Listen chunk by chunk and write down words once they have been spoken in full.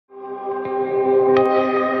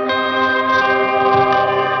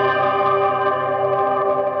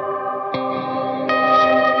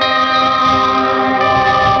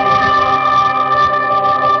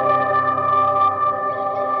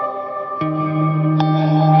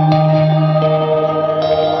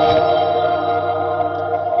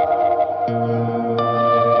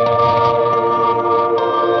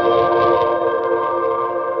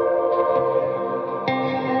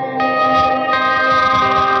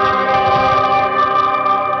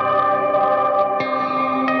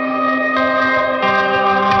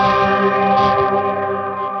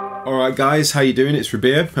guys, how you doing? It's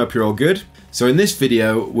Rabea, hope you're all good. So in this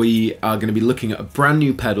video we are going to be looking at a brand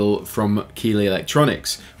new pedal from Keeley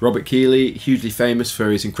Electronics. Robert Keeley, hugely famous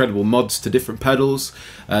for his incredible mods to different pedals.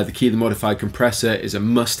 The Keeley modified compressor is a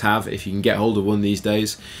must-have if you can get hold of one these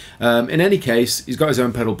days. In any case, he's got his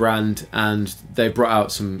own pedal brand and they've brought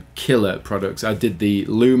out some killer products. I did the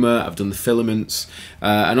Luma, I've done the filaments,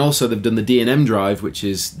 and also they've done the D&M drive, which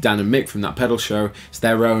is Dan and Mick from that pedal show. It's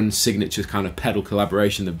their own signature kind of pedal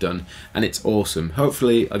collaboration they've done, and it's awesome.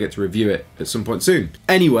 Hopefully I'll get to review it at some point soon.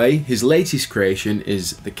 Anyway, his latest creation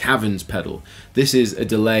is the Caverns pedal. This is a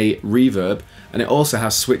delay reverb, and it also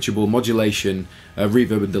has switchable modulation,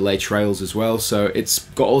 reverb and delay trails as well, so it's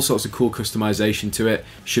got all sorts of cool customization to it.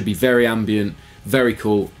 Should be very ambient, very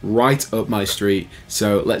cool, right up my street,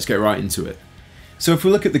 so let's get right into it. So if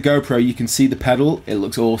we look at the GoPro, you can see the pedal. It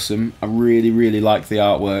looks awesome. I really like the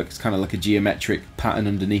artwork. It's kind of like a geometric pattern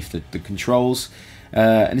underneath the controls.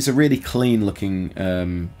 And it's a really clean looking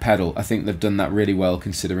pedal. I think they've done that really well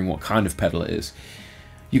considering what kind of pedal it is.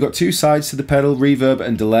 You've got two sides to the pedal, reverb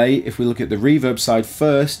and delay. If we look at the reverb side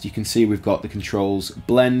first, you can see we've got the controls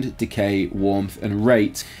blend, decay, warmth and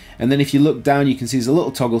rate. And then if you look down, you can see there's a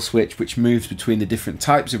little toggle switch which moves between the different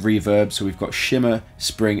types of reverb. So we've got shimmer,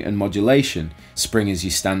 spring and modulation. Spring is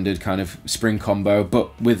your standard kind of spring combo,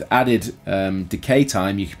 but with added decay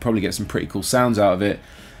time, you could probably get some pretty cool sounds out of it.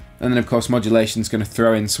 And then of course modulation is going to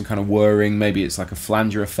throw in some kind of whirring, maybe it's like a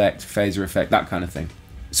flanger effect, phaser effect, that kind of thing.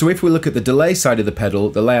 So if we look at the delay side of the pedal,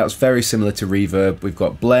 the layout's very similar to reverb. We've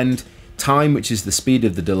got blend, time, which is the speed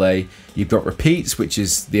of the delay. You've got repeats, which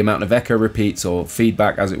is the amount of echo repeats or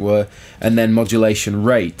feedback as it were, and then modulation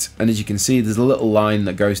rate. And as you can see, there's a little line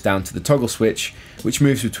that goes down to the toggle switch, which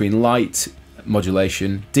moves between light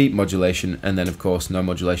modulation, deep modulation, and then of course no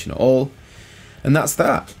modulation at all. And that's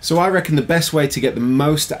that. So I reckon the best way to get the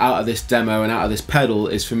most out of this demo and out of this pedal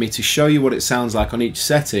is for me to show you what it sounds like on each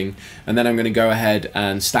setting, and then I'm going to go ahead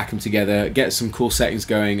and stack them together, get some cool settings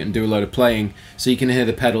going and do a load of playing so you can hear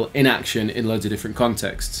the pedal in action in loads of different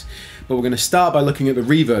contexts. But we're going to start by looking at the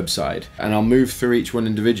reverb side, and I'll move through each one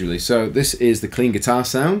individually. So this is the clean guitar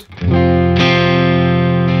sound.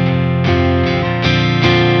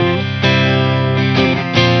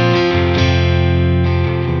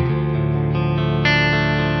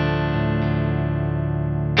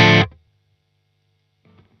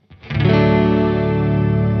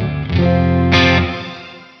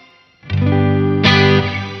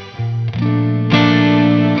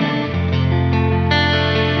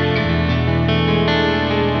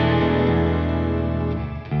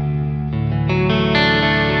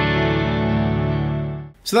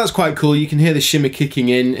 So that's quite cool. You can hear the shimmer kicking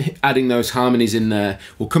in, adding those harmonies in there.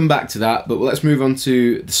 We'll come back to that, but let's move on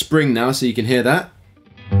to the spring now so you can hear that.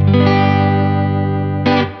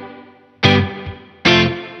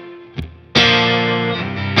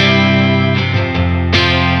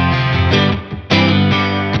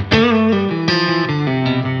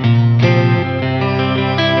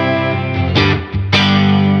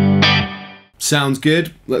 Sounds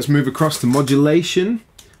good. Let's move across to modulation,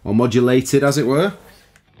 or modulated as it were.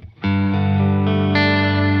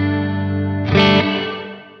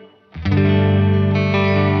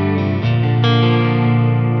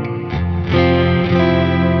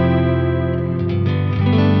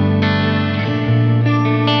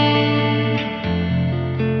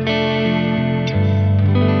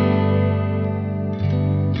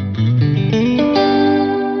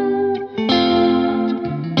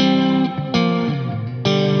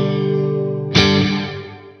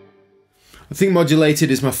 I think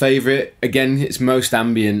modulated is my favourite. Again, it's most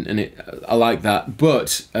ambient and I like that.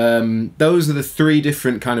 But those are the three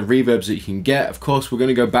different kind of reverbs that you can get. Of course, we're going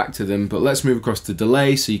to go back to them, but let's move across to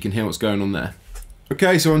delay so you can hear what's going on there.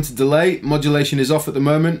 Okay, so on to delay. Modulation is off at the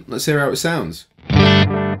moment. Let's hear how it sounds.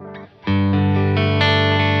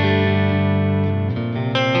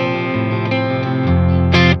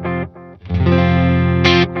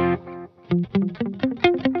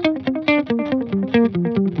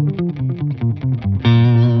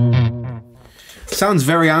 Sounds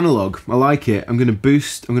very analog. I like it. I'm going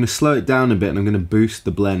to slow it down a bit and I'm going to boost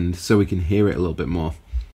the blend so we can hear it a little bit more.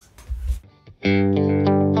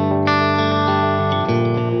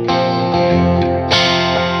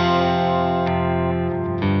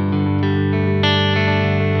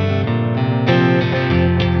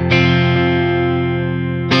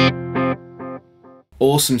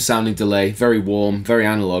 Awesome sounding delay, very warm, very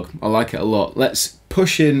analog. I like it a lot. Let's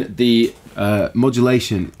push in the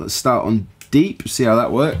modulation. Let's start on deep, see how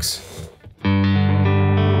that works.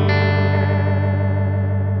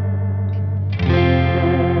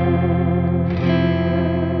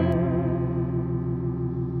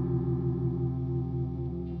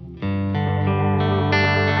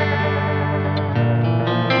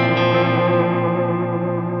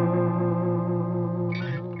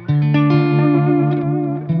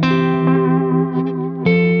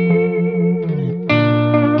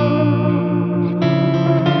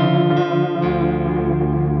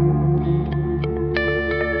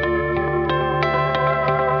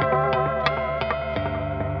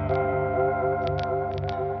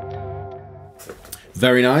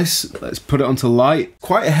 Very nice. Let's put it onto light.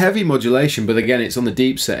 Quite a heavy modulation, but again, it's on the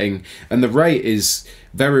deep setting, and the rate is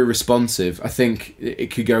very responsive. I think it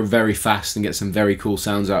could go very fast and get some very cool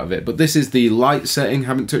sounds out of it. But this is the light setting,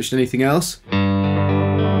 haven't touched anything else.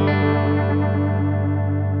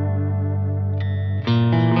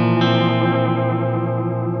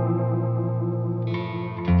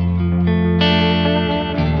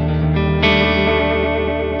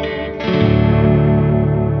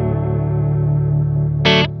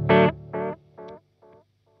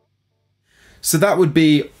 So that would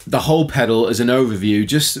be the whole pedal as an overview,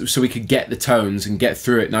 just so we could get the tones and get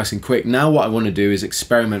through it nice and quick. Now what I want to do is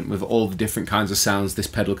experiment with all the different kinds of sounds this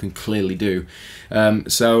pedal can clearly do.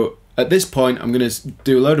 So at this point I'm going to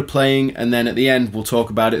do a load of playing, and then at the end we'll talk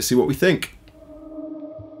about it, see what we think.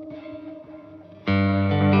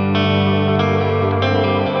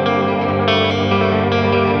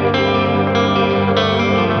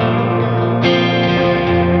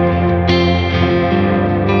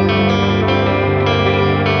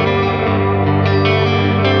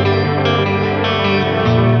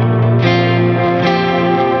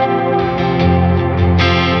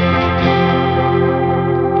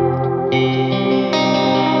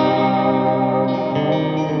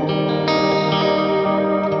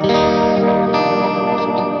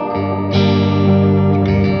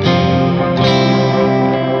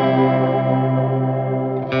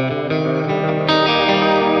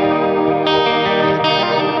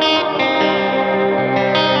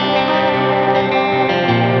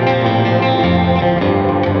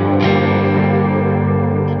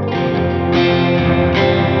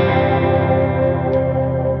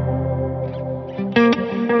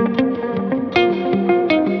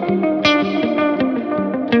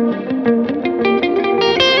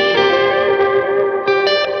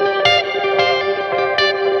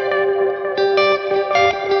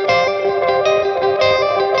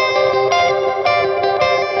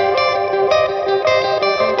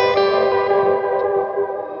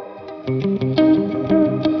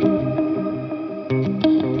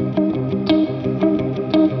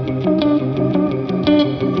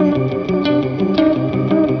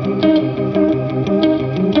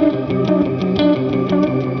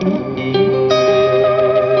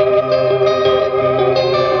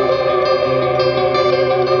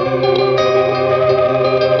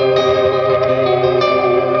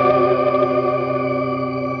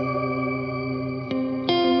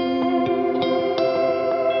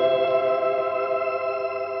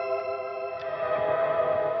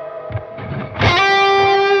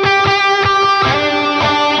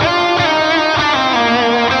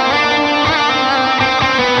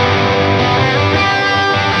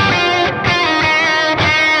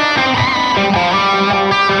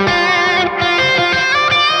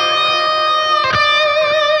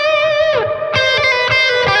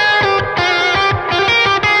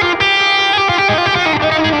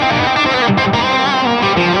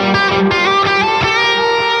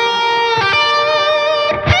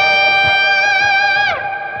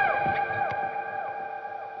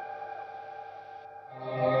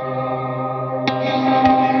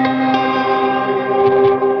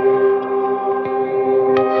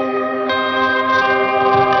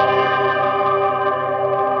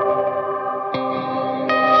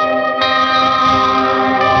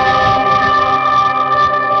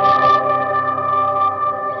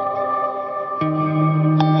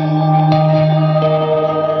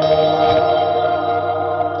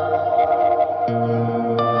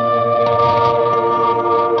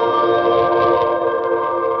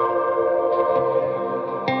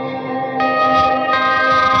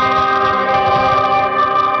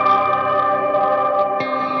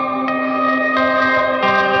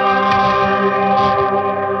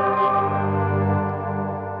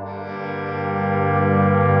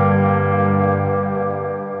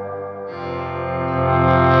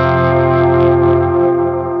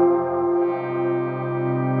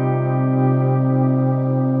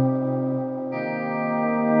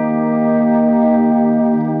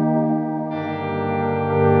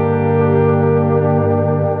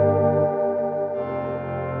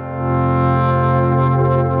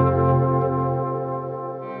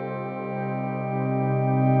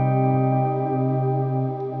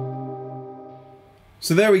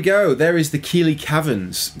 So there we go, there is the Keeley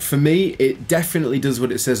Caverns. For me, it definitely does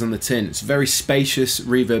what it says on the tin. It's a very spacious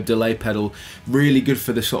reverb delay pedal, really good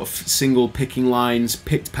for the sort of single picking lines,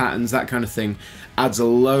 picked patterns, that kind of thing. Adds a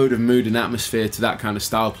load of mood and atmosphere to that kind of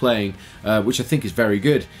style playing, which I think is very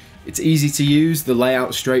good. It's easy to use, the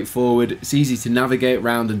layout's straightforward, it's easy to navigate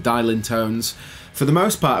around and dial in tones. For the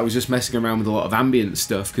most part, I was just messing around with a lot of ambient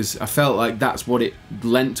stuff because I felt like that's what it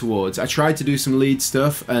lent towards. I tried to do some lead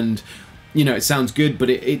stuff and, you know, it sounds good, but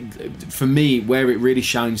for me, where it really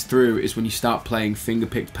shines through is when you start playing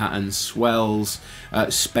finger-picked patterns, swells,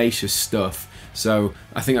 spacious stuff. So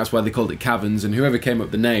I think that's why they called it Caverns, and whoever came up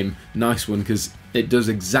with the name, nice one, because it does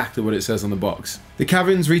exactly what it says on the box. The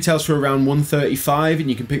Caverns retails for around $135, and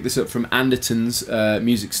you can pick this up from Anderton's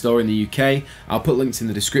music store in the UK. I'll put links in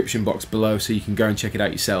the description box below so you can go and check it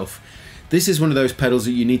out yourself. This is one of those pedals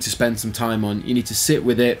that you need to spend some time on. You need to sit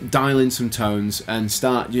with it, dial in some tones, and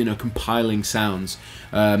start, you know, compiling sounds.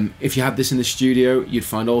 If you had this in the studio, you'd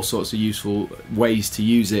find all sorts of useful ways to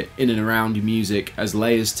use it in and around your music as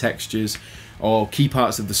layers, textures, or key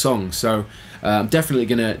parts of the song. So I'm definitely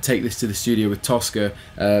going to take this to the studio with Toska,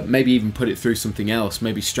 maybe even put it through something else,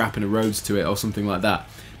 maybe strapping a Rhodes to it or something like that.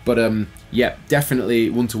 But yeah, definitely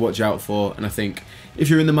one to watch out for, and I think if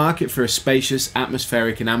you're in the market for a spacious,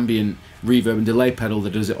 atmospheric and ambient reverb and delay pedal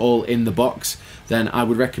that does it all in the box, then I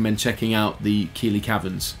would recommend checking out the Keeley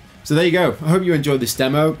Caverns. So there you go. I hope you enjoyed this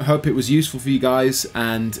demo. I hope it was useful for you guys,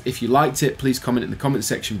 and if you liked it, please comment in the comment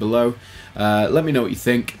section below. Let me know what you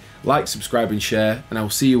think. Like, subscribe and share, and I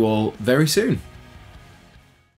will see you all very soon.